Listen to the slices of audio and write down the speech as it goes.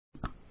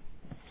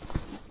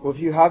Well, if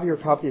you have your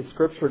copy of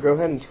Scripture, go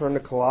ahead and turn to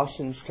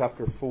Colossians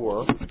chapter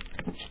 4.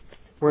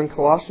 We're in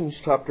Colossians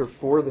chapter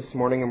 4 this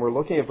morning, and we're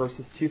looking at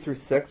verses 2 through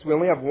 6. We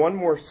only have one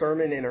more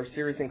sermon in our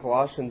series in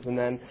Colossians, and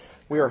then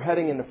we are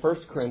heading into 1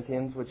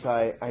 Corinthians, which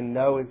I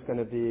know is going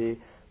to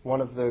be one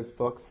of those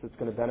books that's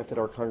going to benefit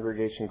our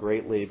congregation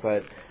greatly.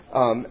 But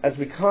as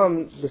we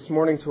come this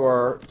morning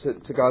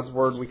to God's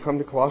Word, we come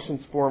to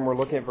Colossians 4, and we're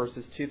looking at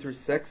verses 2 through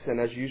 6. And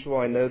as usual,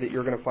 I know that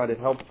you're going to find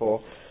it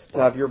helpful to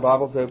have your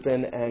Bibles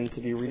open and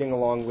to be reading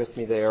along with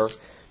me there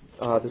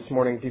this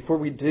morning. Before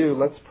we do,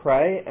 let's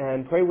pray,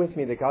 and pray with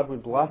me that God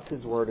would bless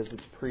His Word as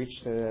it's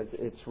preached and as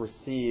it's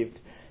received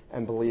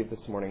and believed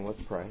this morning.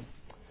 Let's pray.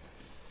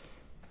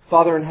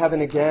 Father in heaven,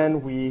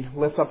 again, we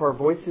lift up our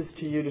voices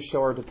to you to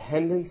show our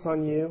dependence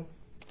on you.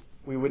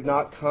 We would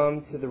not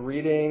come to the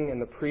reading and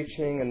the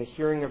preaching and the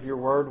hearing of your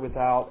word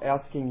without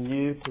asking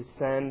you to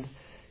send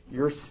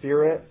your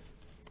Spirit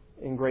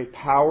in great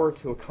power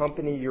to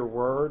accompany your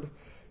word,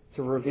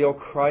 to reveal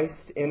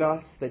Christ in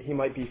us, that he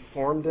might be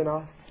formed in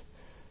us.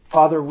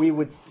 Father, we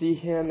would see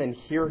him and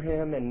hear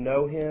him and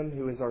know him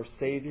who is our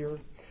Savior,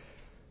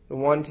 the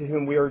one to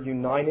whom we are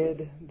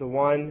united, the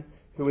one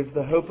who is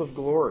the hope of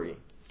glory.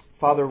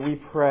 Father, we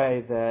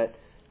pray that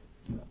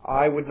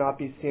I would not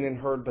be seen and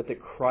heard, but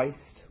that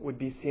Christ would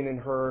be seen and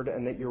heard,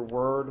 and that your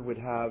word would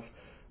have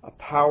a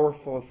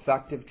powerful,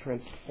 effective,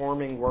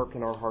 transforming work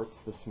in our hearts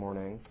this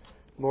morning.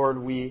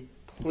 Lord, we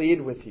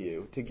plead with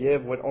you to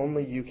give what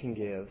only you can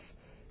give,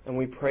 and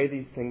we pray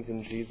these things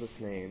in Jesus'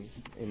 name.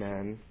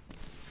 Amen.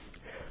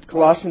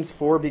 Colossians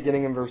 4,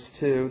 beginning in verse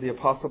 2, the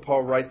Apostle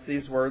Paul writes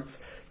these words,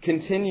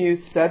 "Continue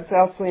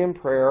steadfastly in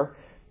prayer,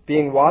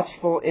 being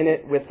watchful in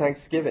it with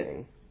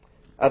thanksgiving.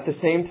 At the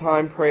same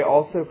time, pray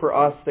also for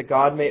us that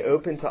God may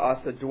open to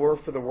us a door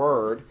for the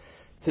word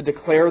to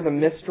declare the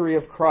mystery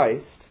of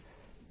Christ,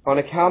 on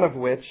account of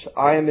which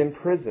I am in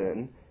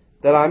prison,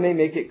 that I may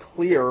make it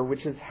clear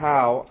which is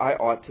how I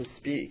ought to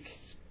speak.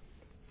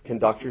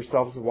 Conduct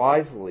yourselves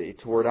wisely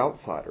toward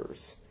outsiders,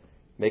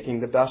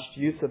 making the best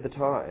use of the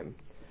time.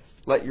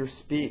 Let your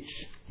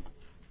speech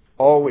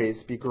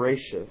always be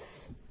gracious,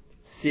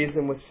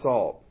 seasoned with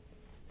salt,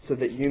 so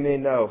that you may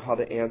know how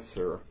to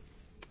answer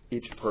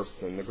each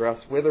person. The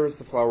grass withers,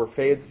 the flower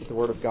fades, but the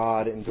word of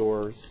God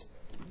endures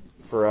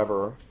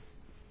forever."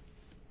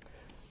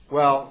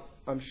 Well,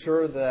 I'm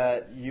sure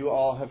that you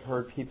all have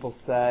heard people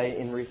say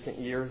in recent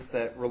years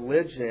that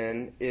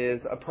religion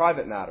is a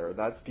private matter.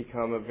 That's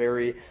become a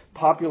very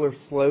popular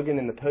slogan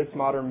in the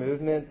postmodern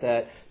movement,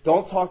 that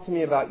don't talk to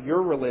me about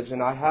your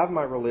religion. I have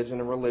my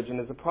religion, and religion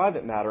is a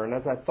private matter. And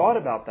as I thought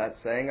about that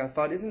saying, I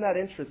thought, isn't that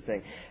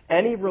interesting?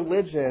 Any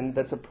religion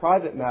that's a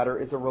private matter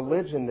is a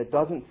religion that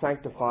doesn't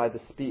sanctify the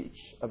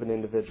speech of an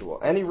individual.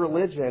 Any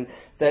religion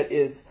that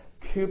is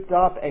cooped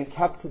up and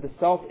kept to the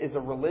self is a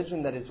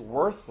religion that is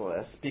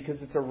worthless,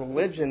 because it's a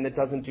religion that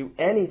doesn't do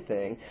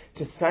anything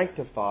to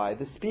sanctify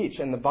the speech.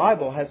 And the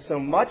Bible has so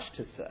much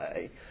to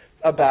say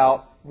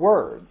about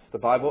words. The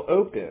Bible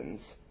opens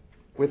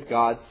with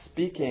God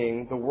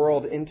speaking the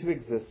world into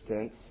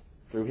existence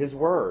through his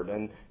word.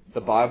 And the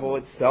Bible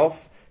itself,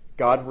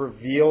 God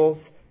reveals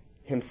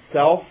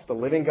himself. The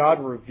living God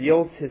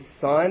reveals his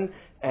Son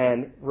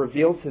and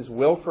reveals his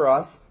will for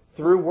us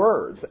through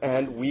words.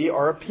 And we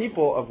are a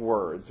people of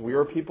words. We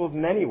are a people of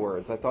many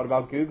words. I thought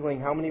about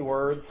Googling how many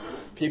words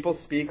people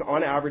speak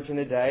on average in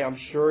a day. I'm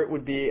sure it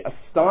would be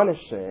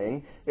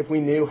astonishing if we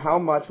knew how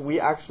much we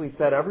actually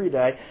said every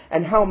day,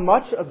 and how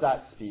much of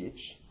that speech,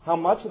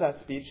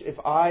 if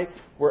I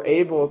were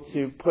able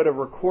to put a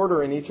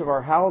recorder in each of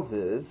our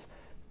houses,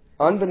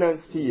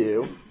 unbeknownst to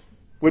you,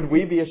 would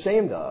we be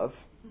ashamed of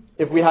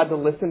if we had to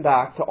listen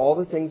back to all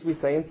the things we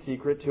say in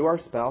secret to our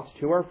spouse,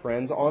 to our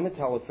friends, on the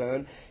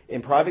telephone,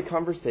 in private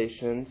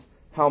conversations,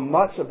 how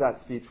much of that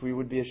speech we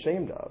would be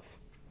ashamed of.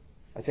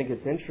 I think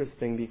it's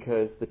interesting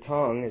because the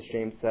tongue, as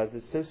James says,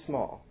 is so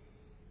small,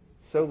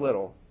 so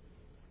little,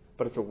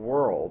 but it's a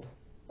world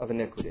of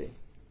iniquity.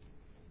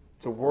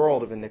 It's a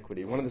world of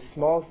iniquity. One of the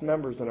smallest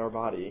members in our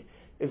body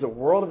is a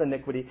world of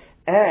iniquity,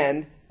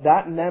 and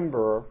that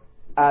member,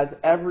 as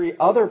every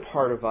other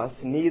part of us,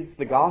 needs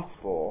the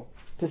gospel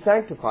to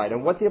sanctify it.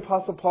 And what the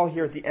Apostle Paul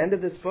here at the end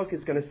of this book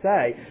is going to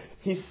say,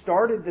 he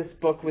started this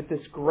book with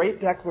this great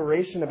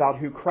declaration about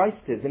who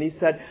Christ is. And he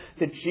said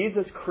that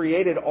Jesus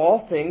created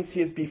all things.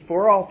 He is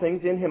before all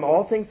things. In him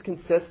all things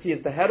consist. He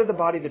is the head of the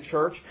body, the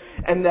church.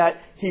 And that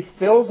he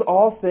fills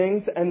all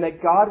things, and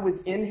that God was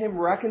in him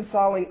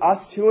reconciling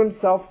us to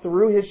himself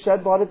through his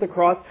shed blood at the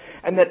cross.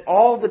 And that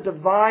all the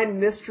divine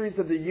mysteries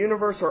of the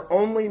universe are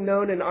only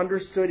known and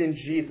understood in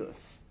Jesus.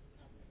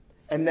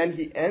 And then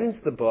he ends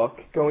the book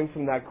going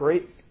from that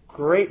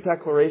great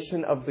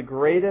declaration of the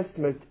greatest,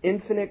 most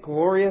infinite,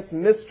 glorious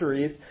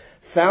mysteries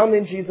found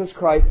in Jesus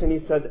Christ. And he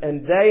says,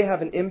 and they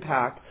have an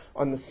impact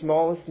on the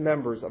smallest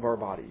members of our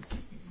bodies.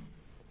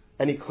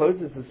 And he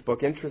closes this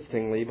book,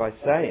 interestingly, by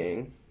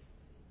saying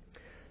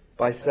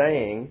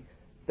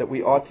that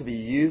we ought to be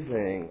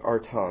using our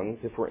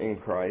tongues, if we're in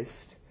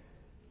Christ,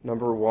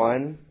 number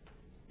one,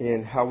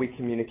 in how we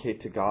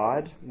communicate to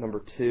God. Number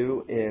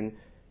two, in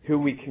who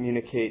we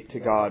communicate to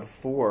God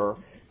for,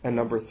 and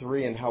number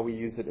 3, and how we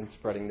use it in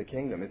spreading the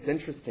kingdom. It's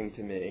interesting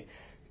to me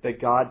that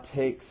God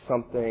takes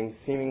something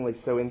seemingly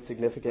so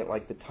insignificant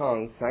like the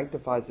tongue,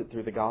 sanctifies it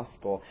through the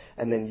gospel,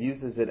 and then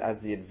uses it as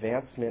the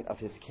advancement of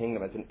his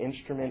kingdom, as an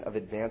instrument of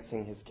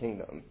advancing his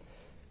kingdom.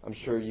 I'm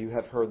sure you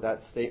have heard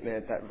that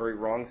statement, that very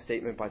wrong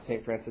statement by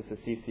St. Francis of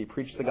Assisi,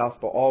 preach the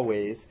gospel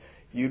always,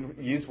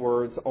 use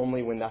words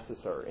only when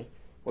necessary.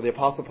 Well, the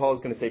Apostle Paul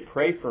is going to say,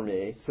 pray for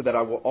me so that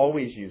I will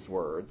always use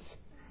words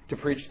to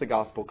preach the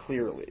gospel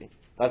clearly.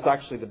 That's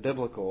actually the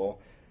biblical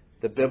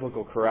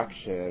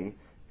correction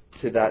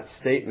to that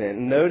statement.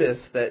 Notice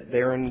that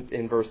there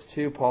in verse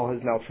 2, Paul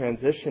has now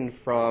transitioned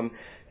from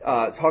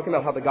talking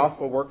about how the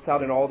gospel works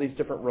out in all these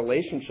different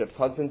relationships,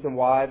 husbands and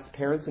wives,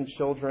 parents and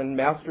children,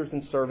 masters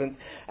and servants.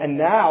 And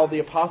now the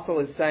apostle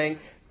is saying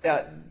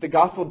that the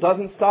gospel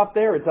doesn't stop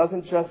there. It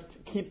doesn't just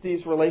keep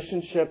these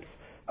relationships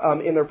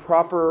in their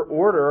proper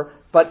order,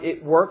 but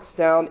it works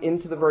down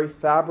into the very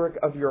fabric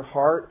of your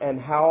heart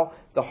and how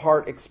the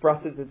heart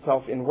expresses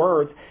itself in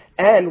words.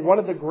 And one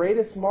of the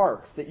greatest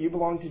marks that you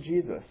belong to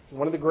Jesus,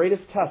 one of the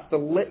greatest tests, the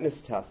litmus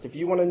test, if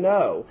you want to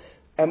know,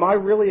 am I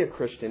really a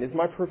Christian? Is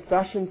my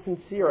profession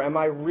sincere? Am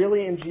I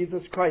really in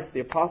Jesus Christ?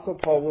 The Apostle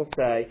Paul will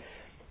say,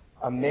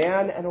 a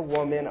man and a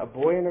woman, a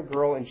boy and a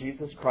girl in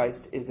Jesus Christ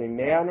is a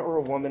man or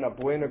a woman, a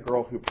boy and a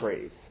girl who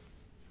prays.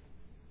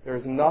 There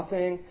is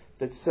nothing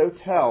that so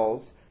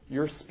tells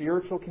your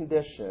spiritual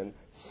condition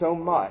so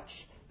much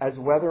as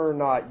whether or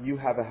not you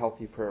have a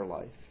healthy prayer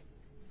life.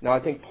 Now, I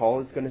think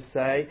Paul is going to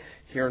say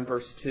here in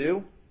verse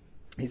 2,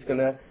 he's going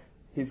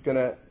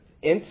to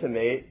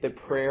intimate that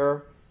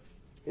prayer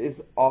is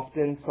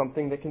often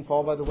something that can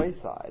fall by the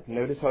wayside.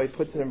 Notice how he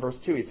puts it in verse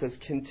 2. He says,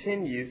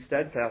 continue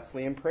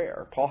steadfastly in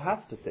prayer. Paul has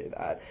to say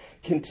that.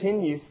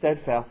 Continue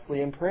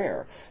steadfastly in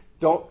prayer.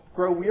 Don't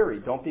grow weary.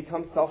 Don't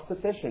become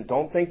self-sufficient.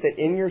 Don't think that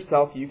in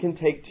yourself you can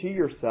take to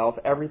yourself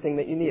everything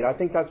that you need. I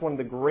think that's one of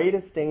the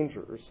greatest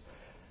dangers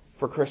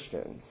for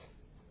Christians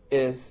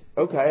is,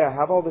 okay, I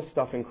have all this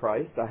stuff in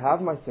Christ. I have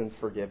my sins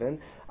forgiven.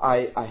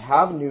 I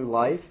have new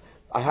life.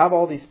 I have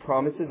all these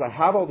promises. I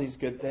have all these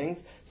good things.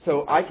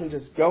 So I can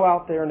just go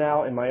out there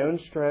now in my own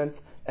strength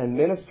and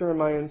minister in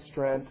my own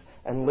strength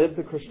and live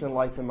the Christian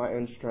life in my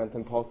own strength.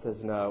 And Paul says,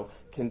 no,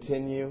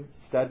 continue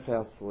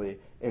steadfastly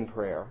in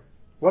prayer.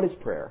 What is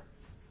prayer?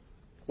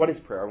 What is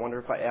prayer? I wonder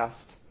if I asked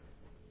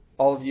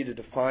all of you to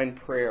define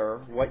prayer,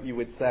 what you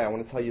would say. I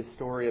want to tell you a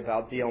story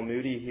about D.L.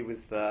 Moody. He was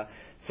the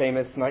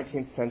famous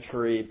 19th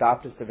century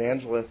Baptist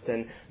evangelist,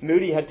 and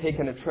Moody had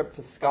taken a trip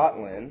to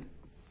Scotland.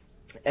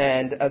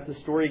 And as the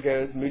story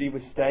goes, Moody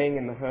was staying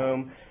in the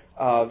home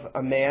of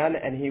a man,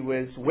 and he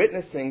was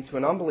witnessing to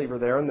an unbeliever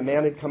there. And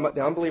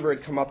the unbeliever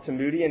had come up to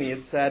Moody, and he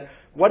had said,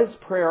 "What is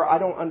prayer? I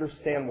don't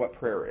understand what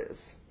prayer is."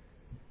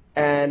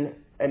 And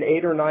an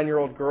 8 or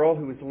 9-year-old girl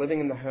who was living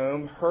in the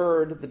home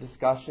heard the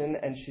discussion,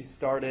 and she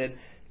started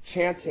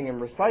chanting and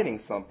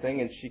reciting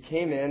something. And she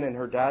came in, and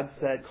her dad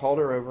called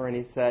her over, and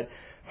he said,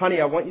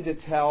 "Honey, I want you to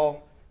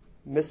tell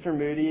Mr.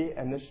 Moody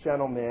and this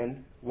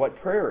gentleman what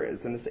prayer is."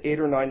 And this 8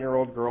 or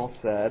 9-year-old girl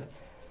said,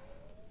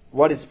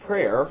 "What is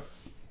prayer?"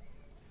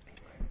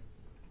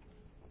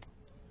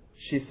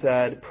 She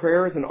said,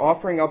 "Prayer is an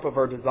offering up of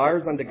our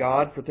desires unto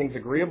God for things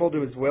agreeable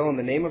to His will in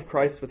the name of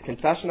Christ with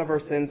confession of our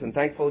sins and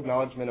thankful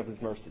acknowledgement of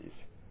His mercies."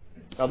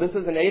 Now, this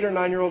is an 8 or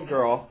 9-year-old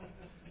girl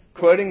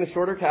quoting the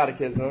Shorter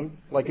Catechism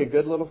like a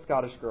good little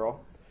Scottish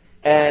girl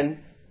and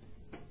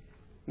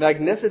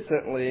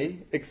magnificently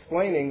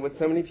explaining what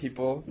so many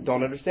people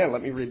don't understand.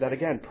 Let me read that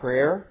again.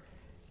 Prayer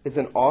is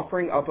an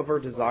offering up of our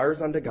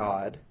desires unto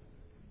God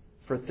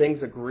for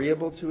things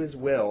agreeable to His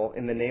will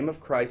in the name of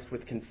Christ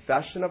with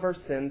confession of our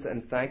sins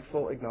and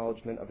thankful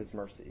acknowledgement of His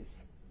mercies.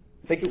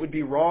 I think it would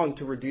be wrong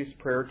to reduce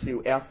prayer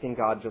to asking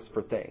God just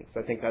for things.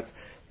 I think that's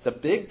the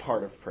big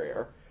part of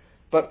prayer.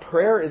 But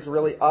prayer is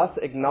really us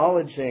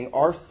acknowledging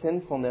our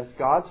sinfulness,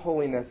 God's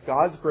holiness,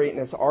 God's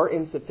greatness, our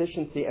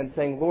insufficiency, and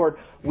saying, "Lord,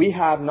 we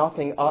have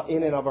nothing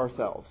in and of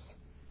ourselves."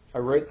 I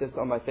wrote this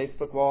on my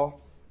Facebook wall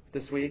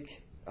this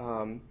week,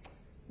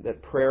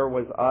 that prayer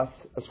was us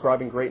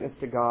ascribing greatness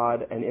to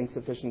God and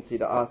insufficiency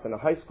to us. And a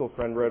high school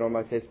friend wrote on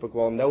my Facebook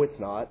wall, "No, it's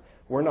not.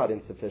 We're not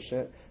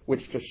insufficient,"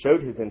 which just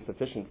showed his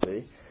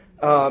insufficiency.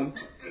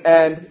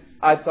 And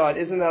I thought,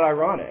 isn't that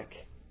ironic?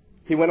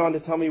 He went on to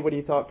tell me what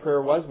he thought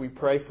prayer was. We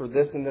pray for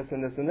this and this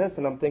and this and this.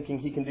 And I'm thinking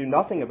he can do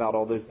nothing about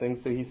all those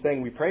things. So he's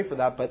saying we pray for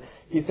that. But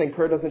he's saying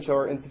prayer doesn't show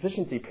our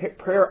insufficiency.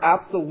 Prayer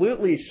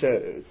absolutely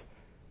shows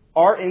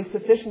our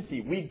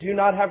insufficiency. We do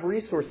not have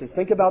resources.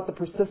 Think about the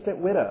persistent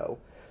widow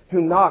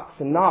who knocks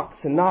and knocks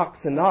and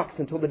knocks and knocks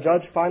until the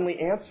judge finally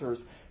answers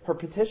her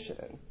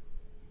petition.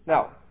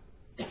 Now,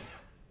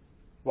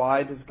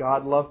 why does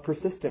God love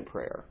persistent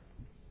prayer?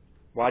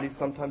 Why do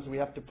sometimes we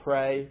have to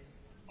pray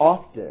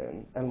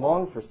often and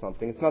long for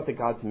something? It's not that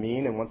God's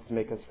mean and wants to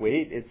make us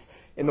wait. It's,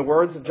 in the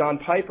words of John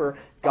Piper,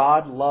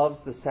 God loves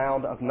the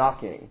sound of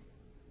knocking,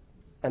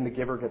 and the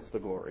giver gets the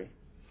glory.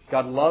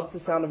 God loves the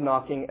sound of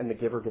knocking, and the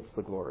giver gets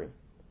the glory.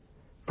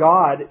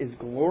 God is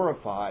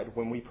glorified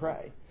when we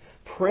pray.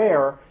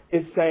 Prayer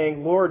is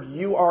saying, Lord,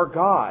 you are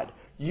God.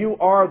 You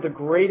are the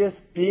greatest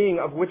being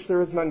of which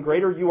there is none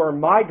greater. You are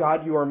my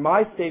God. You are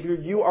my Savior.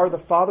 You are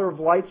the Father of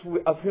lights,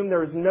 of whom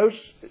there is no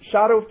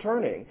shadow of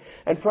turning,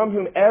 and from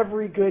whom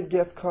every good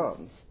gift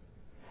comes.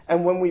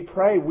 And when we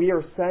pray, we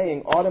are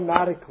saying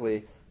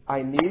automatically,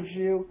 I need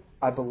you.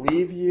 I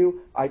believe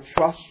you. I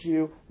trust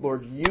you.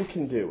 Lord, you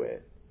can do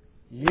it.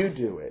 You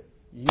do it.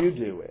 You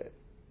do it.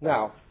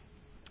 Now,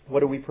 what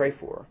do we pray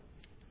for?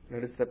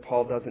 Notice that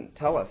Paul doesn't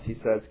tell us. He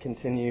says,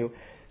 continue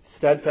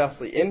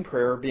steadfastly in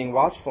prayer, being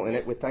watchful in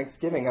it with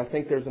thanksgiving. I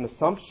think there's an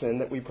assumption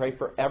that we pray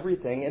for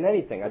everything and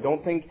anything. I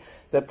don't think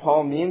that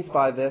Paul means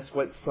by this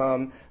what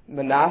some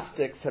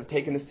monastics have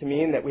taken this to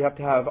mean, that we have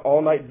to have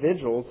all-night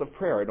vigils of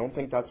prayer. I don't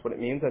think that's what it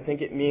means. I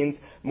think it means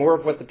more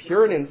of what the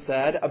Puritans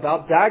said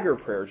about dagger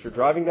prayers. You're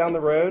driving down the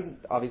road.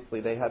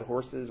 Obviously, they had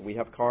horses. We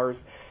have cars.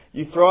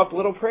 You throw up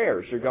little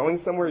prayers. You're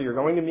going somewhere. You're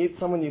going to meet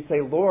someone. You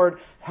say, Lord,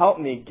 help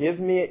me. Give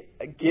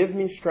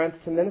me strength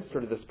to minister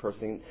to this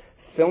person.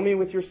 Fill me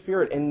with your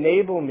Spirit.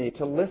 Enable me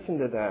to listen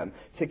to them,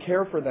 to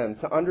care for them,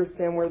 to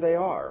understand where they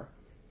are.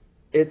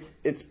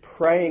 It's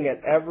praying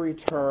at every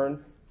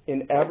turn,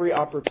 in every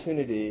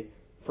opportunity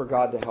for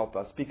God to help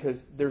us, because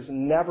there's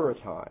never a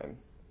time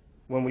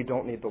when we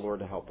don't need the Lord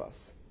to help us.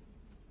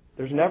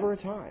 There's never a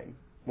time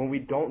when we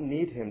don't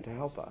need Him to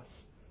help us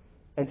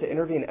and to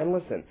intervene. And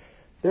listen,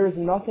 there is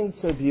nothing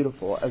so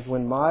beautiful as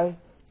when my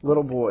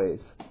little boys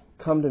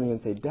come to me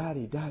and say,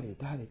 Daddy, Daddy,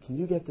 Daddy, can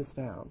you get this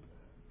down?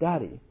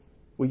 Daddy,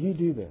 will you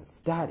do this?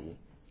 Daddy,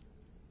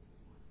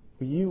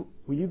 will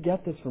you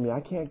get this for me?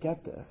 I can't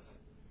get this.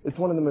 It's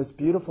one of the most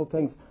beautiful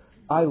things.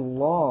 I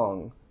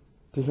long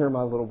to hear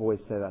my little boys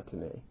say that to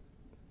me.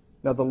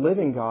 Now, the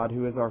living God,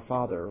 who is our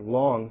Father,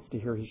 longs to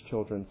hear His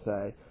children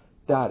say,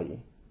 Daddy,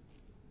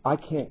 I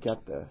can't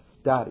get this.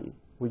 Daddy,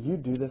 will you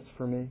do this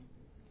for me?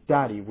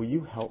 Daddy, will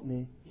you help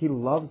me? He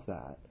loves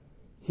that.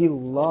 He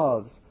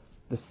loves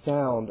the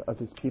sound of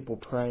His people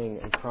praying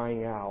and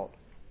crying out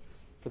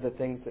for the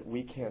things that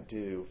we can't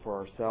do for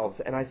ourselves.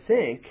 And I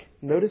think,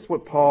 notice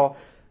what Paul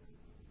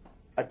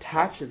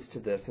attaches to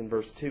this in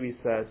verse 2. He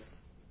says,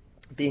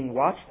 being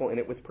watchful in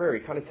it with prayer.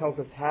 He kind of tells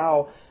us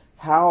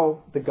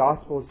how the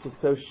gospel is to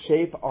so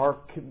shape our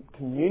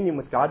communion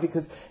with God.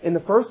 Because in the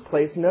first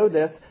place, know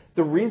this,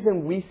 the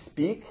reason we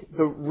speak,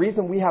 the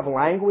reason we have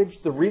language,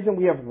 the reason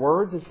we have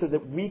words is so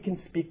that we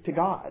can speak to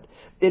God.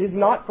 It is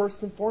not first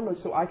and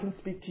foremost so I can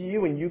speak to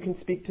you and you can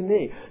speak to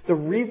me. The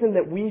reason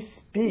that we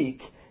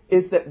speak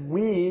is that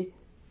we,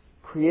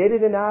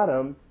 created in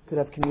Adam, could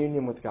have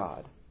communion with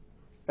God.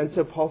 And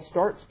so Paul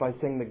starts by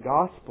saying the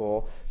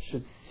gospel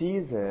should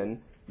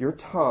season your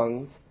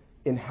tongues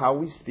in how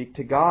we speak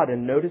to God.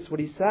 And notice what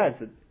he says,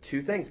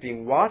 two things,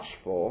 being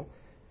watchful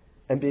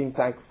and being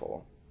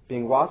thankful.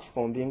 Being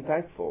watchful and being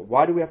thankful.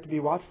 Why do we have to be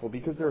watchful?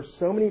 Because there are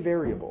so many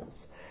variables.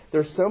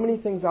 There are so many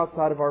things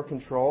outside of our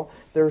control.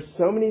 There are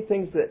so many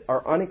things that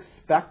are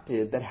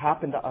unexpected that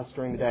happen to us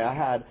during the day. I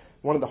had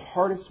one of the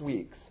hardest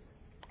weeks.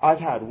 I've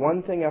had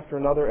one thing after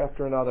another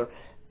after another.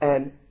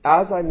 And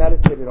as I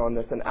meditated on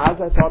this and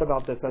as I thought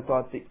about this, I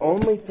thought the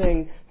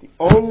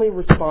only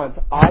response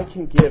I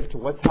can give to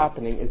what's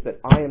happening is that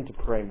I am to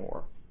pray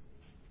more.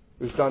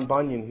 It was John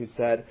Bunyan who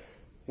said,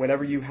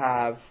 whenever you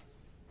have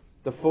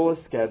the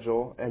fullest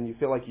schedule and you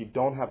feel like you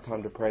don't have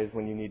time to pray is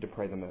when you need to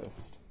pray the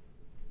most.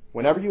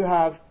 Whenever you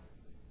have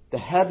the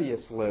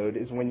heaviest load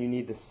is when you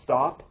need to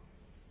stop,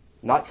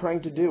 not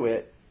trying to do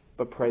it,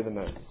 but pray the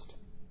most.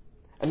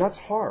 And that's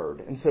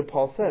hard. And so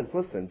Paul says,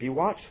 listen, be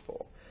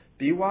watchful.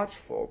 Be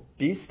watchful.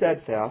 Be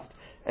steadfast.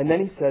 And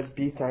then he says,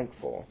 be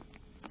thankful.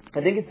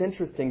 I think it's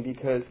interesting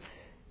because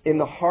in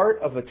the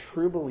heart of a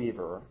true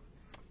believer,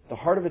 the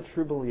heart of a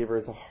true believer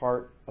is a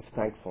heart of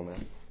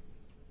thankfulness.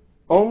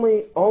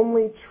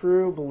 Only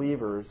true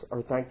believers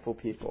are thankful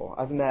people.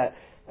 I've met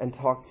and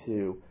talked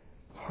to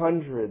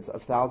hundreds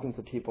of thousands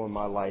of people in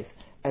my life,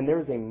 and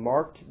there's a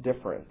marked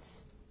difference.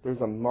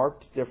 There's a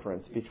marked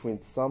difference between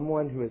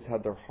someone who has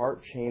had their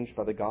heart changed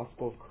by the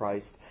gospel of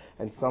Christ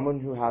and someone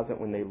who hasn't.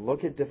 When they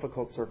look at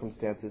difficult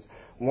circumstances,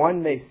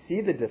 one may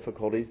see the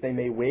difficulties, they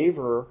may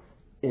waver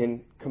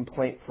in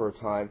complaint for a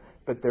time,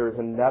 but there is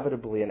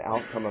inevitably an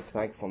outcome of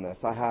thankfulness.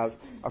 I have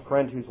a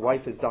friend whose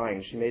wife is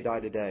dying. She may die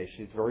today.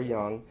 She's very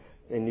young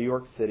in New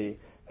York City,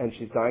 and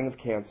she's dying of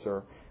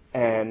cancer.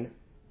 And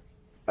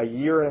a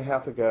year and a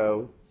half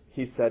ago,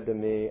 he said to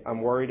me,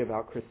 I'm worried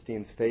about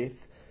Christine's faith.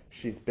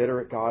 She's bitter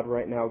at God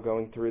right now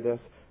going through this.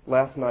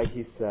 Last night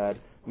he said,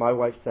 my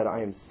wife said,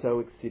 I am so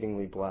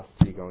exceedingly blessed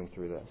to be going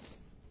through this.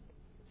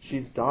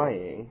 She's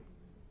dying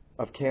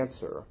of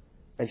cancer,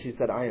 and she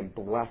said, I am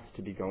blessed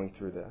to be going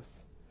through this.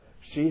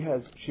 She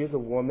is a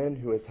woman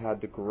who has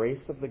had the grace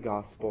of the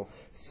gospel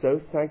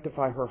so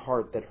sanctify her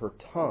heart that her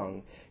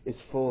tongue is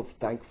full of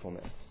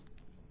thankfulness.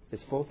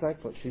 Is full of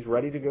thankfulness. She's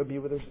ready to go be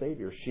with her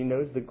Savior. She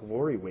knows the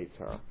glory waits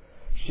her.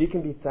 She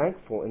can be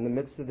thankful in the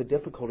midst of the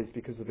difficulties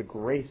because of the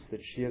grace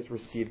that she has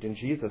received in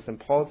Jesus. And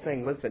Paul is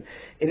saying, listen,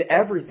 in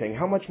everything,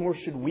 how much more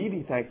should we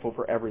be thankful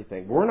for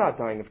everything? We're not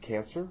dying of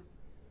cancer.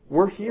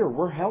 We're here.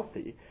 We're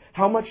healthy.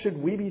 How much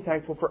should we be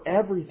thankful for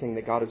everything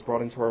that God has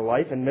brought into our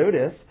life? And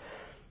notice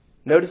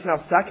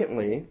now,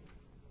 secondly,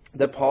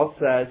 that Paul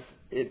says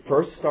it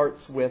first starts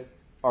with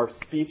our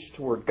speech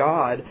toward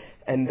God,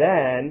 and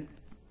then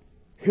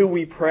who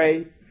we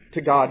pray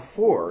to God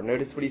for.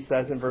 Notice what he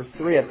says in verse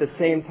 3. At the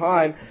same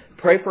time,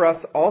 pray for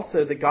us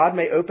also that God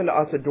may open to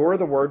us a door of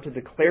the word to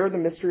declare the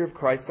mystery of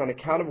Christ, on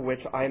account of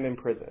which I am in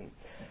prison.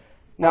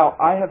 Now,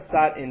 I have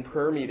sat in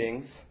prayer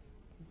meetings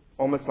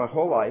almost my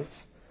whole life,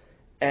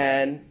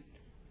 and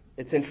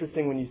it's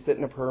interesting when you sit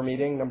in a prayer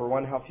meeting, number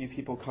one, how few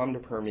people come to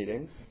prayer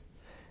meetings,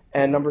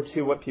 and number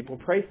two, what people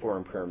pray for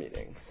in prayer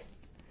meetings.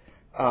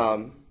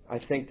 I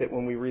think that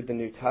when we read the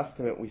New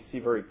Testament, we see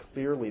very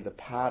clearly the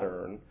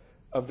pattern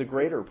of the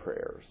greater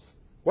prayers.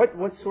 What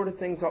sort of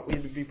things ought we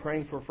to be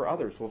praying for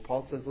others? Well,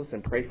 Paul says,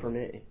 listen, pray for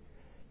me.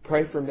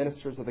 Pray for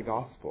ministers of the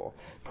gospel.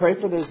 Pray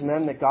for those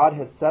men that God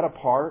has set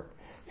apart,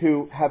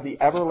 who have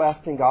the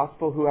everlasting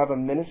gospel, who have a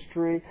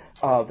ministry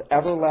of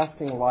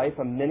everlasting life,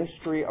 a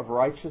ministry of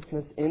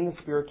righteousness in the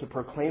Spirit, to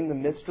proclaim the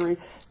mystery,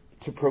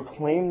 to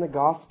proclaim the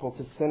gospel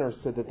to sinners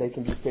so that they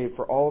can be saved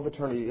for all of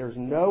eternity. There's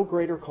no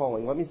greater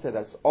calling. Let me say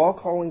this. All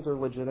callings are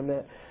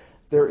legitimate.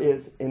 There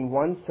is, in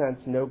one sense,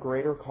 no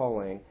greater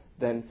calling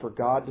than for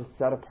God to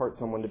set apart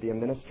someone to be a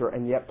minister.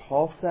 And yet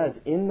Paul says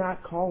in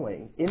that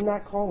calling,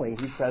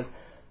 he says,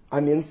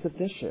 I'm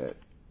insufficient.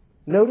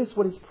 Notice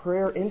what his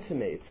prayer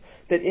intimates.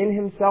 That in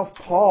himself,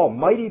 Paul,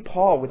 mighty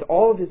Paul, with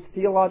all of his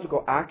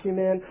theological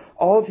acumen,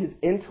 all of his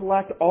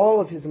intellect,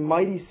 all of his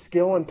mighty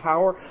skill and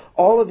power,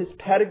 all of his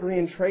pedigree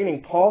and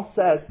training, Paul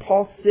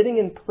sitting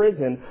in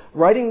prison,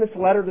 writing this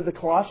letter to the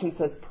Colossians,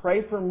 says,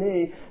 pray for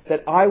me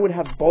that I would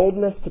have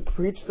boldness to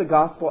preach the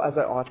gospel as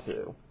I ought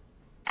to.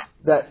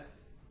 That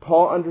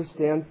Paul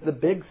understands the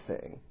big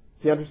thing.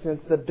 He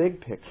understands the big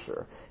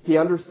picture. He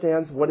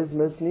understands what is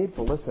most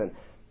needful. Listen,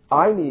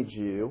 I need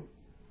you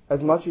as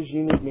much as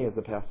you need me as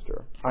a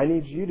pastor. I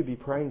need you to be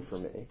praying for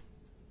me.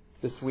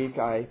 This week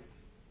I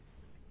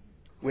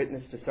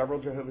witnessed to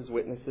several Jehovah's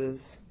Witnesses,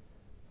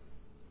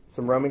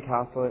 some Roman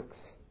Catholics,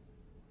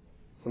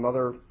 some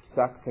other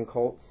sects and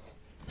cults,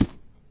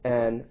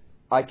 and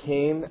I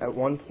came at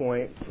one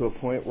point to a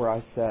point where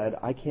I said,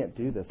 I can't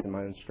do this in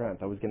my own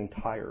strength. I was getting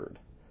tired.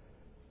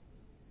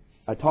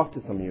 I talked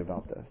to some of you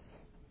about this.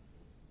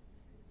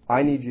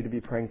 I need you to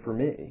be praying for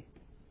me.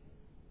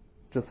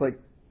 Just like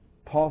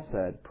Paul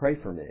said, pray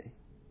for me.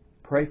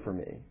 Pray for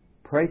me.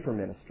 Pray for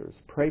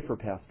ministers. Pray for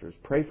pastors.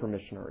 Pray for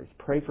missionaries.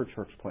 Pray for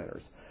church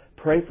planters.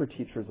 Pray for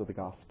teachers of the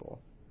gospel.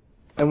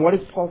 And what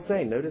does Paul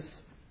say? Notice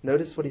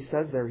what he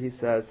says there. He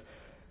says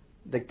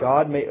that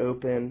God may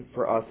open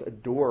for us a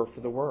door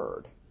for the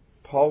word.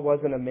 Paul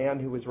wasn't a man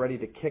who was ready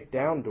to kick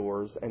down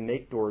doors and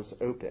make doors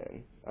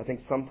open. I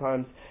think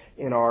sometimes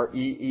in our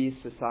EE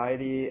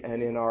society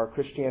and in our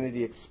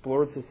Christianity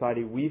Explored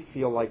society, we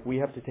feel like we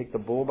have to take the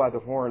bull by the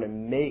horn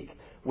and make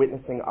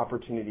witnessing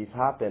opportunities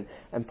happen.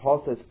 And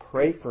Paul says,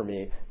 pray for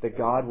me that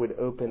God would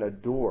open a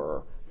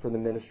door for the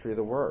ministry of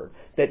the word.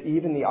 That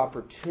even the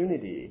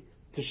opportunity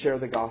to share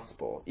the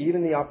gospel,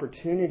 even the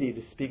opportunity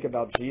to speak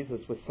about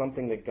Jesus was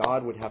something that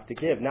God would have to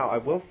give. Now, I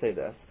will say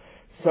this.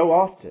 So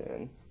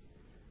often,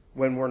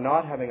 when we're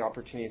not having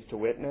opportunities to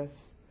witness,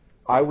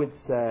 I would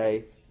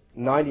say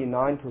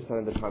 99%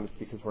 of the time it's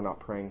because we're not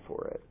praying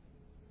for it.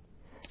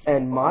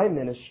 And my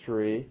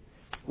ministry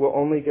will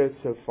only go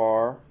so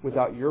far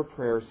without your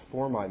prayers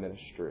for my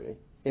ministry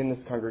in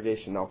this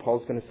congregation. Now,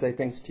 Paul's going to say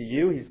things to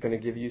you. He's going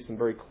to give you some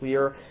very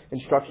clear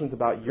instructions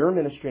about your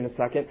ministry in a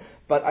second,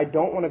 but I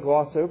don't want to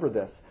gloss over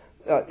this.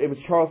 It was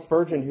Charles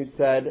Spurgeon who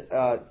said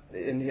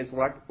in his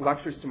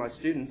lectures to my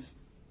students,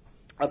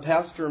 a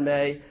pastor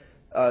may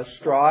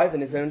strive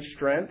in his own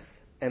strength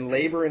and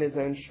labor in his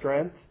own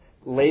strength,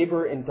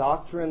 labor in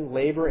doctrine,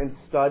 labor in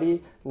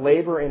study,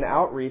 labor in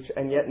outreach,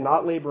 and yet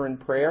not labor in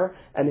prayer,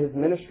 and his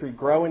ministry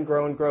grow and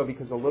grow and grow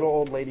because a little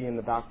old lady in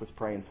the back was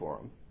praying for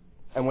him.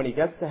 And when he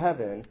gets to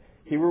heaven,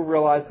 he will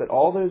realize that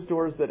all those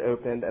doors that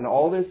opened and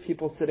all those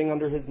people sitting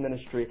under his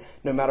ministry,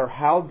 no matter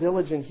how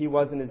diligent he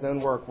was in his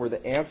own work, were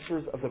the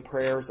answers of the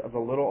prayers of the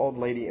little old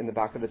lady in the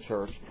back of the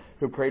church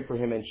who prayed for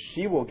him, and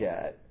she will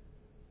get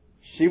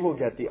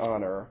the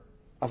honor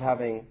of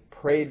having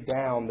prayed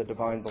down the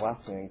divine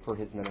blessing for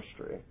his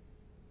ministry.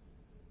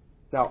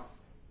 Now,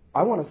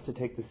 I want us to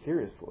take this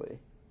seriously,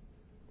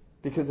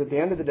 because at the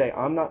end of the day,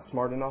 I'm not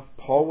smart enough.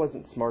 Paul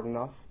wasn't smart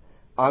enough.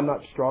 I'm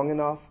not strong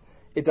enough.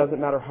 It doesn't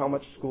matter how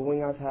much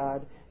schooling I've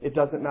had. It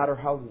doesn't matter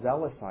how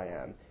zealous I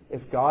am.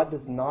 If God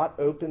does not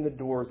open the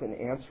doors and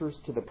answers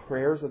to the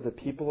prayers of the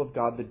people of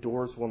God, the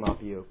doors will not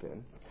be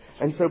open.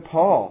 And so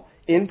Paul,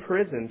 in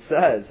prison,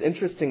 says,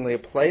 interestingly, a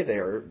play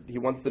there, he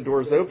wants the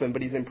doors open,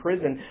 but he's in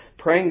prison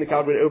praying that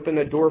God would open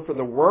a door for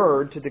the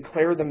word to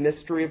declare the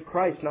mystery of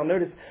Christ. Now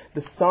notice,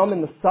 the sum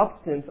and the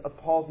substance of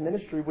Paul's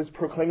ministry was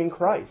proclaiming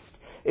Christ.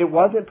 It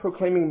wasn't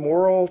proclaiming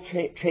moral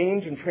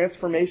change and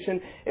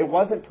transformation. It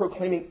wasn't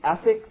proclaiming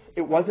ethics.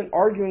 It wasn't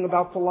arguing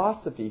about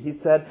philosophy. He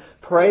said,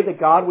 pray that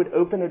God would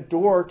open a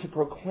door to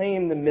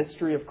proclaim the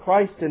mystery of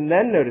Christ. And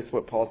then notice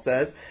what Paul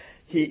says.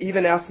 He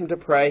even asked him to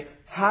pray,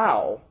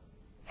 how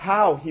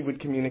how he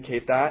would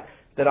communicate that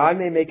I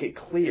may make it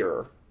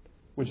clear,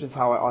 which is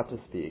how I ought to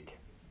speak.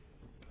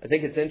 I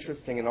think it's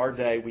interesting in our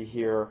day we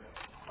hear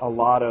a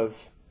lot of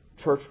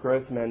church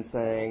growth men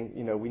saying,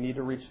 we need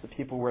to reach the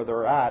people where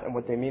they're at, and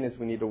what they mean is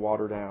we need to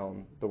water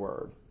down the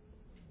word.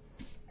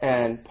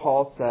 And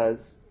Paul says,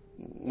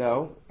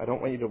 no, I don't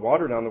want you to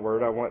water down the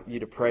word. I want you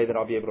to pray that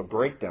I'll be able to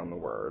break down the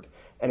word.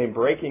 And in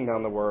breaking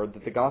down the word,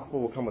 that the gospel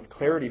will come with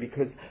clarity,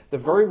 because the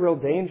very real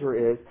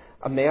danger is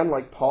a man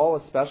like Paul,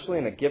 especially,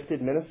 and a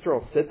gifted minister,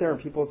 will sit there and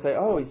people will say,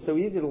 oh, he's so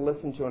easy to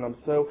listen to, and I'm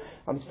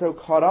so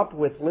caught up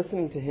with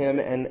listening to him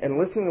and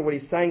listening to what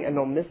he's saying, and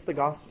they'll miss the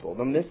gospel.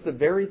 They'll miss the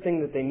very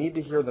thing that they need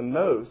to hear the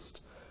most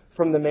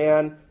from the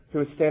man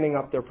who is standing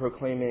up there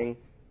proclaiming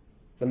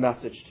the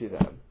message to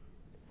them.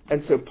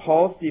 And so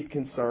Paul's deep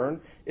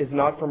concern is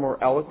not for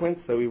more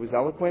eloquence, though he was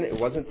eloquent. It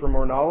wasn't for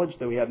more knowledge,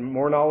 though he had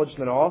more knowledge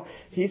than all.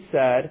 He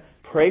said,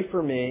 pray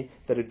for me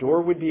that a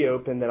door would be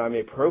open, that I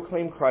may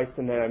proclaim Christ,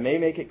 and that I may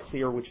make it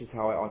clear which is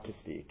how I ought to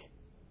speak.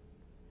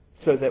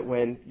 So that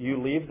when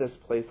you leave this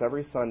place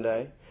every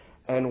Sunday,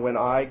 and when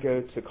I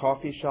go to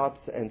coffee shops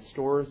and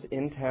stores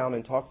in town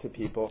and talk to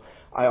people,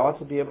 I ought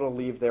to be able to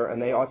leave there,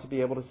 and they ought to be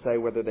able to say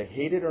whether they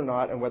hate it or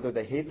not, and whether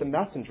they hate the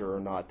messenger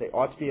or not. They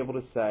ought to be able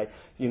to say,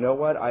 you know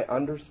what, I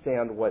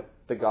understand what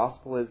the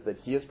gospel is that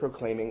he is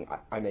proclaiming.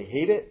 I may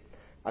hate it.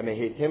 I may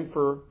hate him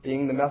for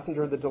being the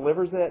messenger that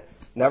delivers it.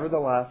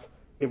 Nevertheless,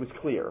 it was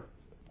clear,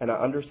 and I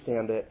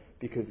understand it,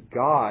 because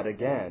God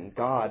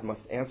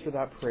must answer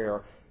that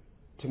prayer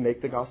to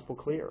make the gospel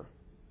clear.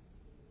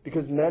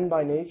 Because men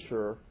by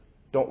nature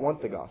don't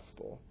want the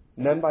gospel.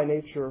 Men by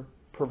nature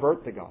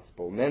pervert the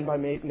gospel. Men by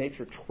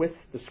nature twist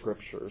the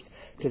scriptures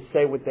to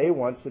say what they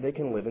want so they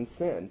can live in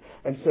sin.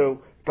 And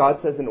so God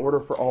says in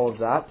order for all of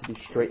that to be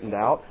straightened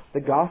out,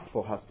 the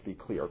gospel has to be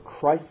clear.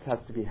 Christ has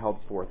to be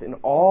held forth in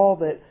all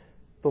that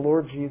the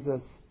Lord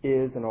Jesus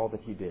is and all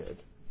that he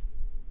did.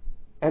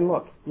 And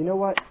look, you know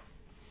what?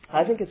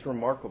 I think it's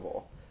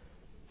remarkable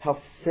how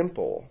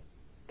simple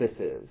this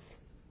is.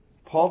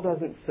 Paul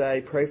doesn't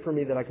say, pray for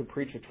me that I could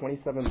preach a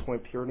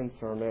 27-point Puritan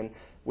sermon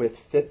with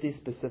 50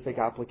 specific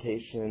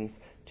applications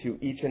to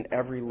each and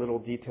every little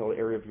detailed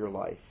area of your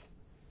life.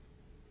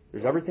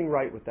 There's everything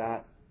right with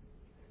that.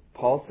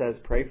 Paul says,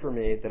 pray for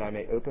me that I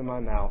may open my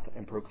mouth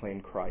and proclaim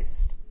Christ.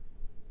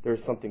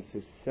 There's something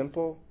so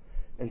simple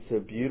and so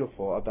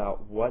beautiful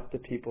about what the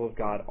people of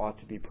God ought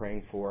to be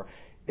praying for.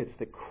 It's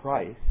that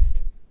Christ,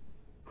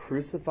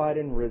 crucified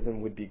and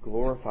risen, would be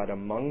glorified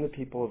among the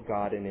people of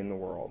God and in the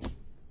world.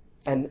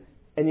 And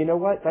you know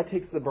what? That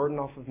takes the burden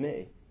off of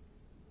me.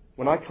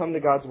 When I come to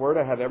God's Word,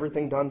 I have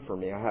everything done for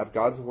me. I have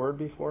God's Word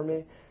before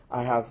me.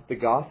 I have the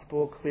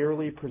gospel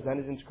clearly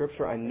presented in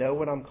Scripture. I know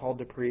what I'm called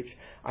to preach.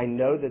 I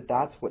know that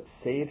that's what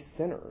saves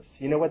sinners.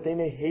 You know what? They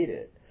may hate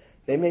it.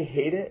 They may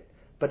hate it,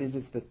 but it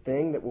is the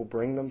thing that will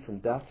bring them from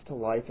death to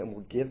life and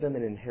will give them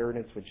an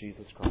inheritance with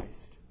Jesus Christ.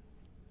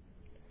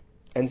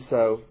 And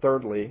so,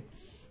 thirdly,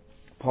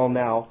 Paul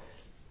now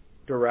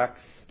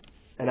directs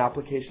an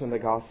application of the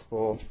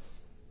gospel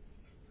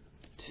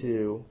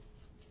to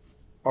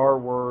our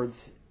words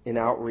in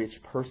outreach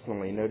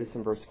personally. Notice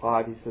in verse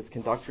 5, he says,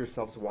 conduct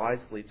yourselves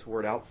wisely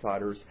toward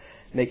outsiders,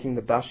 making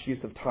the best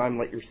use of time.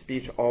 Let your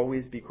speech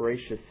always be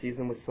gracious,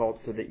 seasoned with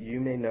salt, so that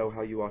you may know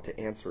how you ought to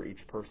answer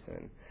each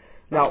person.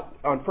 Now,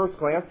 on first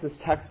glance, this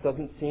text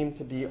doesn't seem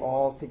to be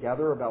all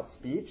together about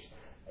speech.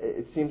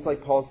 It seems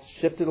like Paul's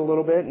shifted a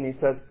little bit, and he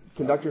says,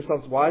 conduct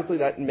yourselves wisely.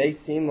 That may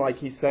seem like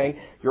he's saying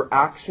your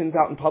actions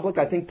out in public.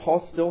 I think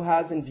Paul still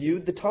has in view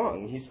the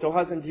tongue. He still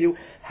has in view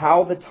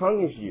how the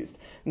tongue is used.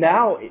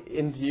 Now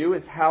in view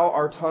is how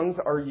our tongues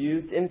are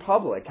used in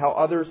public, how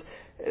others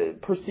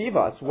perceive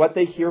us, what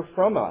they hear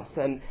from us.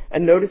 And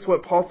notice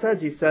what Paul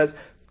says. He says,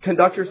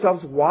 conduct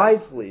yourselves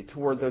wisely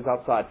toward those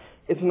outside.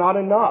 It's not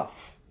enough.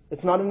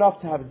 It's not enough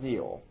to have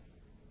zeal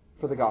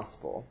for the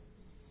gospel.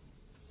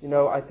 You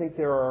know, I think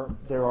there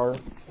are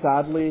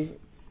sadly,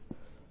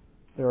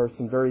 there are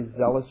some very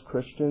zealous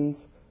Christians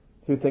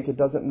who think it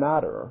doesn't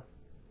matter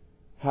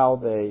how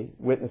they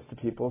witness to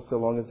people so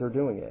long as they're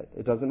doing it.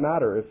 It doesn't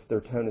matter if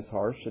their tone is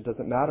harsh. It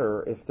doesn't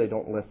matter if they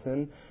don't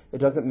listen. It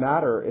doesn't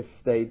matter if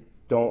they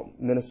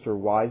don't minister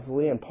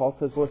wisely. And Paul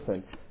says,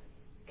 listen,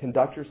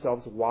 conduct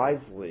yourselves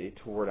wisely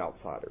toward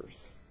outsiders.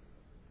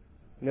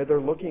 You know, they're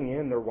looking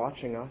in, they're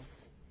watching us.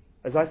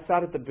 As I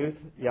sat at the booth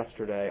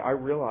yesterday, I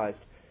realized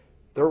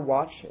they're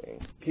watching.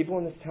 People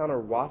in this town are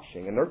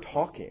watching, and they're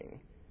talking.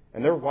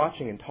 And they're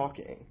watching and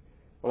talking.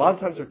 A lot of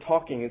times their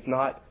talking is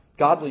not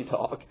godly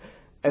talk.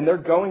 And they're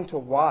going to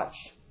watch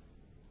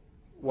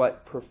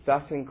what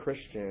professing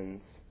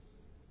Christians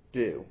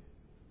do.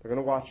 They're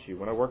going to watch you.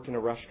 When I worked in a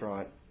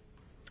restaurant,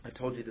 I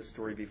told you this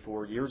story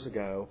before, years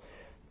ago,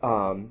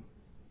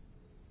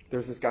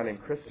 there's this guy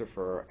named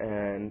Christopher,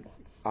 and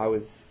I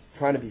was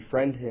trying to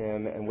befriend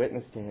him and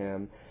witness to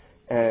him.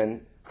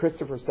 And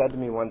Christopher said to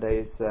me one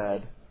day, he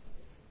said,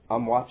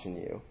 I'm watching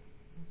you.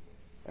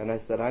 And I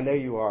said, I know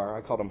you are.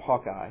 I called him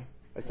Hawkeye.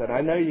 I said,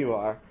 I know you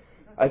are.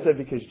 I said,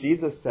 because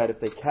Jesus said, if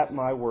they kept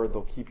my word,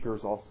 they'll keep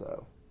yours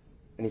also.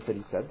 And he said,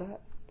 you said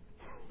that?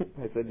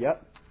 I said,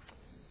 yep.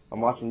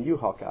 I'm watching you,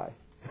 Hawkeye.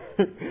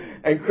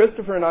 And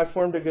Christopher and I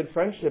formed a good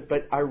friendship,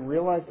 but I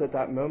realized at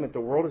that moment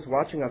the world is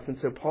watching us, and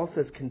so Paul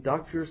says,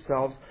 conduct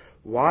yourselves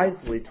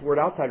wisely toward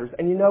outsiders.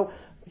 And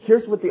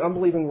here's what the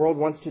unbelieving world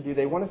wants to do.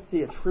 They want to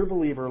see a true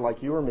believer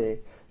like you or me.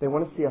 They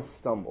want to see us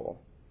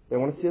stumble. They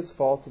want to see us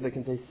fall so they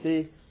can say,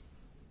 see,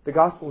 the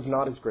gospel is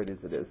not as great as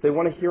it is. They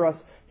want to hear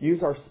us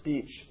use our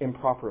speech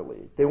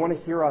improperly. They want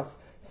to hear us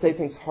say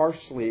things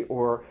harshly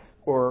or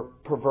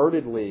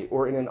pervertedly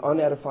or in an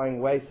unedifying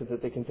way so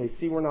that they can say,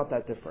 see, we're not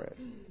that different.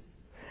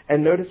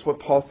 And notice what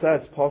Paul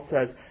says. Paul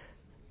says,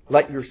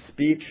 let your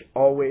speech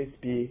always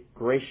be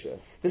gracious.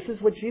 This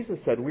is what Jesus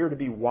said. We are to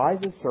be wise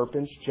as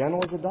serpents,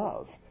 gentle as a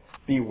dove.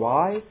 Be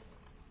wise,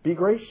 be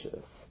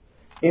gracious.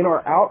 In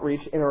our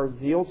outreach, in our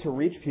zeal to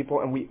reach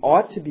people, and we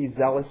ought to be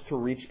zealous to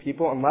reach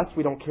people unless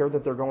we don't care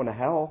that they're going to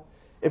hell.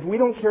 If we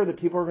don't care that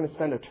people are going to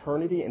spend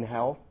eternity in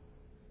hell,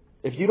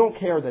 if you don't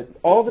care that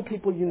all the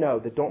people you know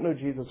that don't know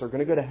Jesus are going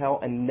to go to hell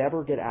and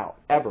never get out,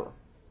 ever,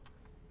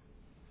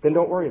 then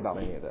don't worry about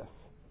any of this.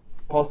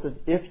 Paul says,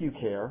 if you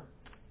care,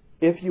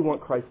 if you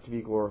want Christ to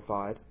be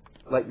glorified,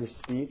 let your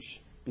speech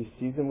be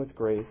seasoned with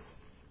grace,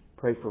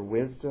 pray for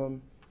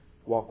wisdom,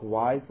 walk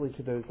wisely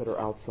to those that are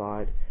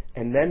outside,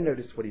 and then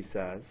notice what he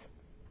says,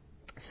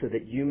 so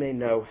that you may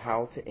know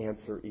how to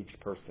answer each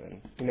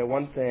person.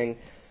 One thing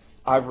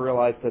I've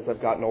realized as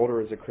I've gotten older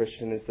as a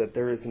Christian is that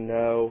there's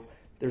no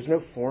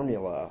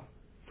formula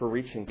for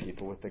reaching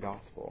people with the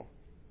gospel.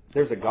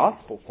 There's a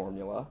gospel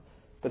formula,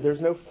 but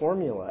there's no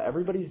formula.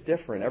 Everybody's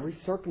different. Every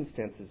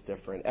circumstance is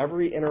different.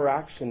 Every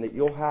interaction that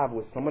you'll have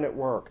with someone at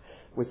work,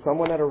 with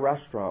someone at a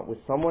restaurant, with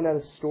someone at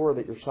a store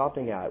that you're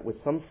shopping at, with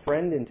some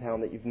friend in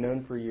town that you've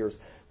known for years,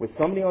 with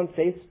somebody on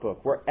Facebook,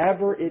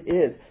 wherever it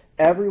is,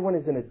 everyone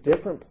is in a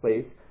different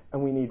place,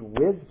 and we need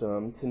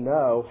wisdom to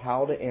know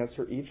how to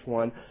answer each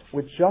one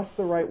with just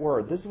the right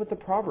word. This is what the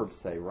Proverbs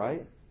say,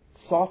 right?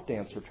 Soft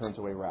answer turns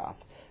away wrath.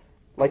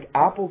 Like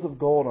apples of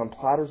gold on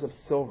platters of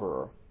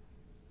silver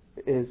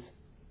is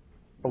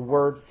a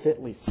word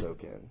fitly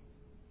spoken.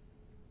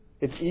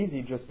 It's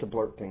easy just to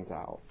blurt things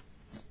out.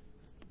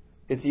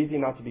 It's easy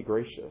not to be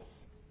gracious.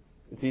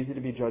 It's easy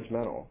to be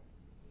judgmental.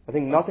 I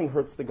think nothing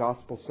hurts the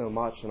gospel so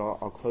much, and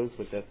I'll close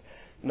with this.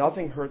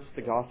 Nothing hurts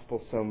the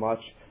gospel so much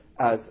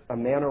as a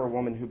man or a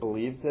woman who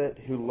believes it,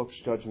 who looks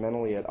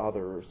judgmentally at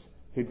others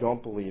who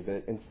don't believe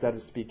it, instead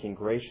of speaking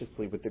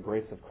graciously with the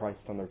grace of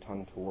Christ on their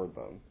tongue toward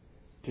them,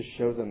 to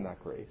show them that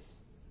grace.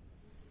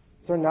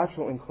 It's our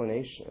natural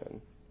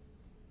inclination.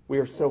 We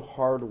are so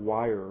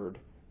hardwired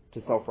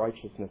to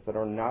self-righteousness that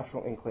our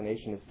natural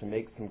inclination is to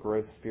make some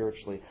growth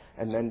spiritually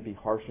and then be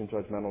harsh and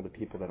judgmental to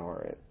people that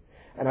aren't.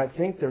 And I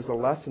think there's a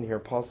lesson here.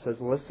 Paul says,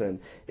 listen,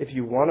 if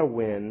you want to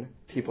win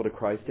people to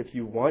Christ, if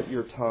you want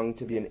your tongue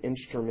to be an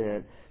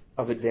instrument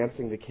of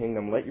advancing the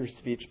kingdom, let your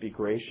speech be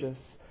gracious,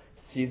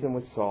 seasoned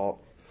with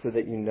salt, so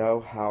that you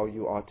know how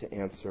you ought to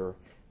answer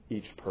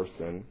each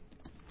person.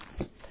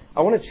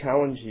 I want to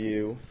challenge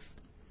you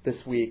this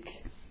week.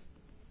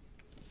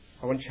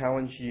 I want to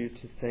challenge you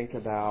to think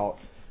about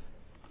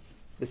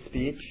the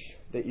speech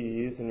that you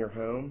use in your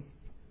home,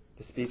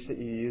 the speech that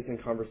you use in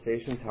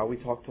conversations, how we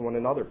talk to one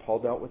another. Paul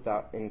dealt with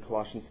that in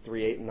Colossians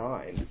 3:8 and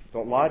 9.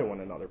 Don't lie to one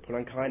another. Put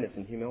on kindness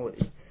and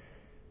humility.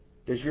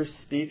 Does your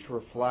speech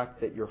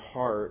reflect that your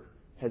heart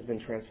has been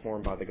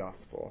transformed by the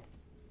gospel?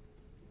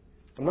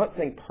 I'm not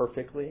saying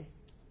perfectly.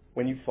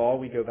 When you fall,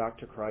 we go back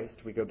to Christ.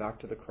 We go back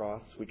to the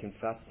cross. We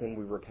confess sin.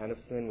 We repent of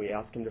sin. We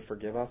ask Him to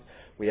forgive us.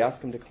 We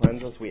ask Him to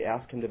cleanse us. We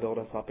ask Him to build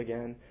us up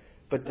again.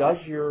 But does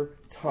your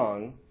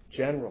tongue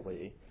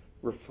generally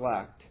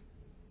reflect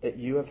that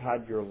you have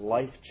had your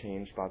life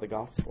changed by the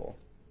gospel?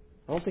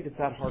 I don't think it's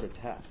that hard a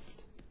test.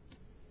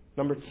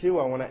 Number two,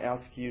 I want to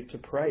ask you to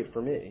pray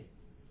for me.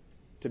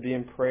 To be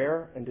in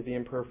prayer and to be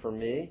in prayer for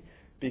me,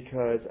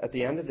 because at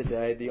the end of the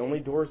day, the only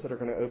doors that are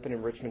going to open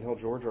in Richmond Hill,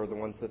 Georgia are the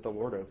ones that the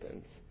Lord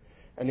opens.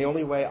 And the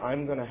only way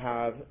I'm going to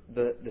have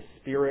the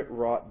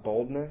Spirit-wrought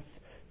boldness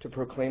to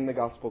proclaim the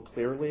gospel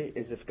clearly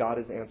is if God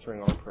is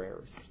answering our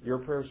prayers. Your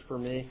prayers for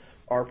me,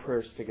 our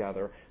prayers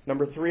together.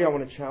 Number three, I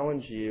want to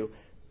challenge you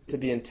to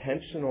be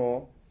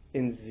intentional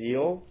in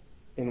zeal,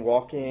 in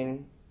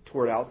walking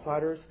toward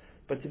outsiders,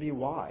 but to be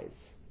wise.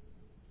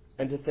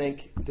 And to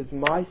think, does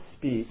my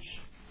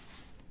speech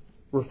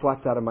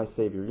reflect that of my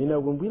Savior? You know,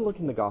 when we look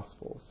in the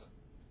Gospels,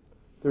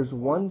 there's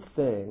one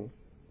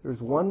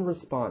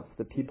response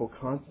that people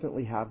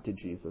constantly have to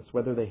Jesus,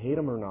 whether they hate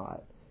Him or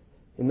not.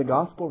 In the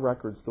Gospel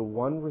records, the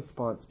one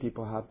response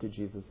people have to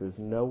Jesus is,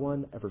 no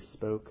one ever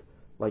spoke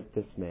like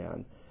this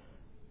man,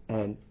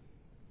 and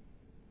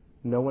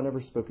no one ever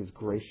spoke as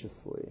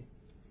graciously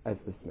as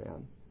this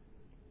man.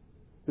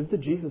 This is the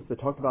Jesus that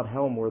talked about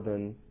hell more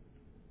than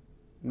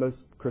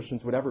most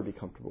Christians would ever be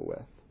comfortable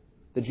with.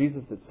 The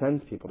Jesus that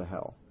sends people to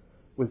hell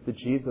was the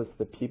Jesus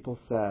that people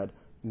said,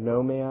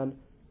 no man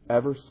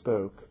ever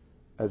spoke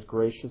as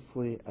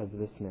graciously as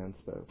this man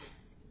spoke.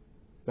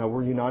 Now,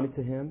 we're united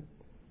to Him.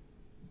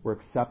 We're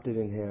accepted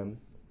in Him.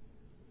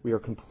 We are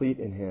complete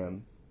in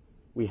Him.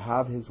 We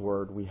have His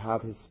Word. We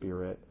have His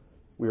Spirit.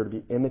 We are to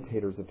be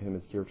imitators of Him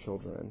as dear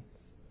children.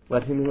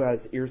 Let him who has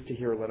ears to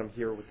hear, let him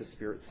hear what the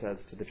Spirit says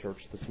to the church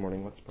this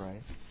morning. Let's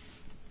pray.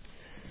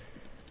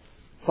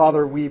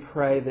 Father, we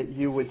pray that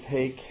you would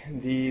take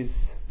these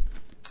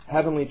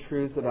heavenly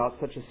truths about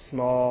such a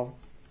small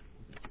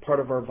part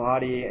of our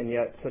body and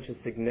yet such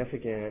a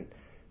significant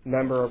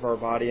member of our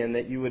body, and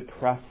that you would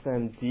press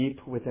them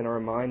deep within our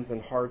minds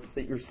and hearts,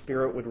 that your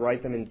Spirit would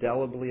write them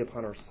indelibly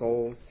upon our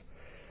souls,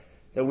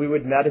 that we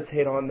would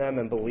meditate on them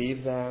and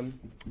believe them.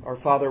 Our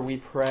Father, we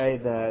pray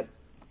that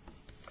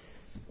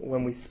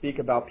when we speak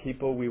about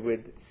people, we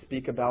would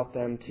speak about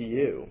them to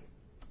you,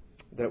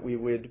 that we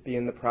would be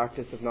in the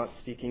practice of not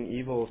speaking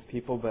evil of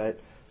people, but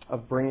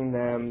of bringing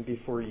them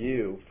before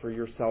you for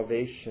your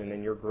salvation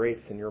and your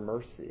grace and your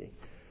mercy.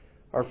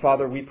 Our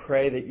Father, we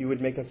pray that you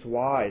would make us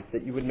wise,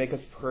 that you would make us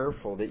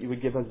prayerful, that you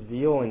would give us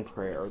zeal in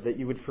prayer, that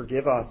you would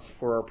forgive us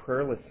for our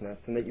prayerlessness,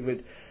 and that you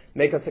would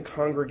make us a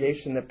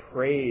congregation that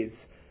prays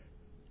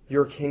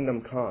your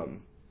kingdom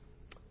come.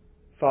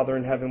 Father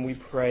in heaven, we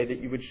pray that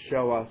you would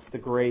show us the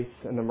grace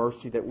and the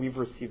mercy that we've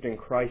received in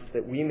Christ,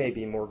 that we may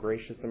be more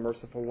gracious and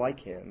merciful like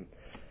him.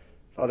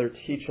 Father,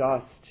 teach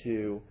us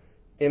to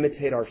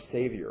imitate our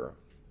Savior.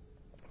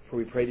 For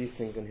we pray these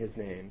things in his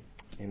name.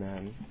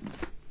 Amen.